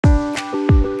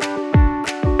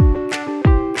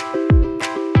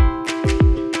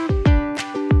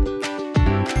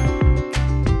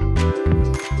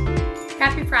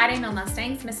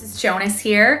it's Mrs. Jonas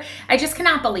here. I just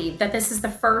cannot believe that this is the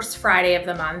first Friday of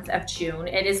the month of June.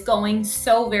 It is going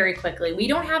so very quickly. We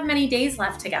don't have many days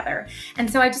left together.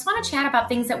 And so I just want to chat about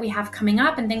things that we have coming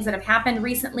up and things that have happened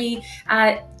recently.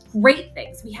 Great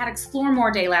things. We had Explore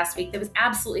More Day last week. That was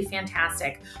absolutely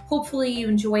fantastic. Hopefully you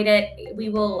enjoyed it. We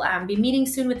will be meeting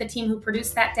soon with the team who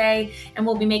produced that day, and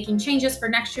we'll be making changes for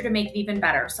next year to make it even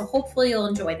better. So hopefully you'll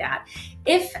enjoy that.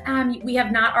 If we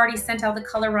have not already sent out the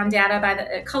Color Run data by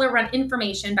the Color Run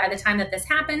information by the time that this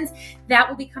happens, that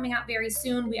will be coming out very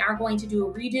soon. We are going to do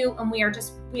a redo, and we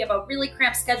have a really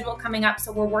cramped schedule coming up,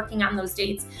 so we're working on those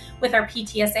dates with our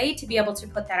PTSA to be able to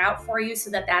put that out for you so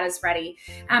that that is ready.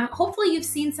 Hopefully you've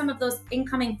seen some of those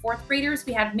incoming fourth graders.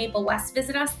 We had Maple West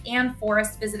visit us and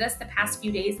Forest visit us the past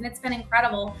few days, and it's been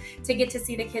incredible to get to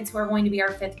see the kids who are going to be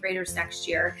our fifth graders next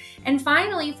year. And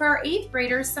finally, for our eighth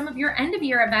graders, some of your end of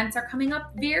year events are coming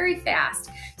up very fast.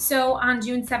 So on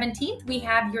June 17th, we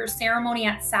have your ceremony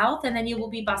at South, and then you will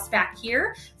be bused back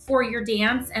here for your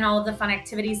dance and all of the fun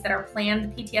activities that are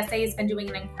planned. The PTSA has been doing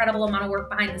an incredible amount of work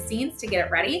behind the scenes to get it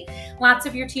ready. Lots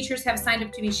of your teachers have signed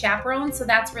up to be chaperones, so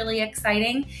that's really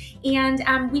exciting.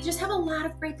 And we just have a lot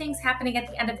of great things happening at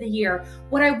the end of the year.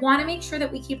 What I want to make sure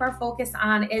that we keep our focus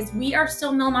on is we are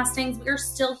still Mill Mustangs. We are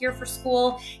still here for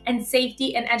school and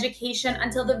safety and education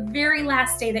until the very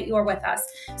last day that you're with us.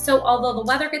 So although the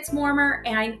weather gets warmer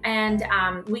and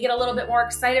we get a little bit more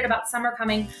excited about summer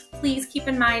coming, please keep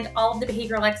in mind all of the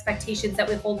behavioral expectations that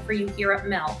we hold for you here at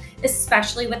Mill,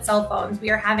 especially with cell phones. We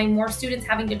are having more students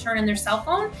having to turn in their cell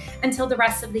phone until the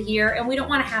rest of the year, and we don't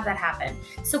want to have that happen.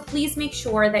 So please make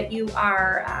sure that you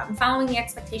are following the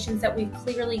expectations that we've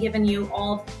clearly given you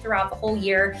all throughout the whole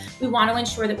year. We want to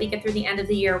ensure that we get through the end of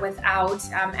the year without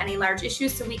any large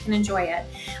issues so we can enjoy it.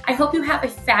 I hope you have a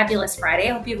fabulous Friday.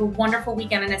 I hope you have a wonderful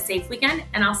weekend and a safe weekend,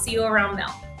 and I'll see you around Mill.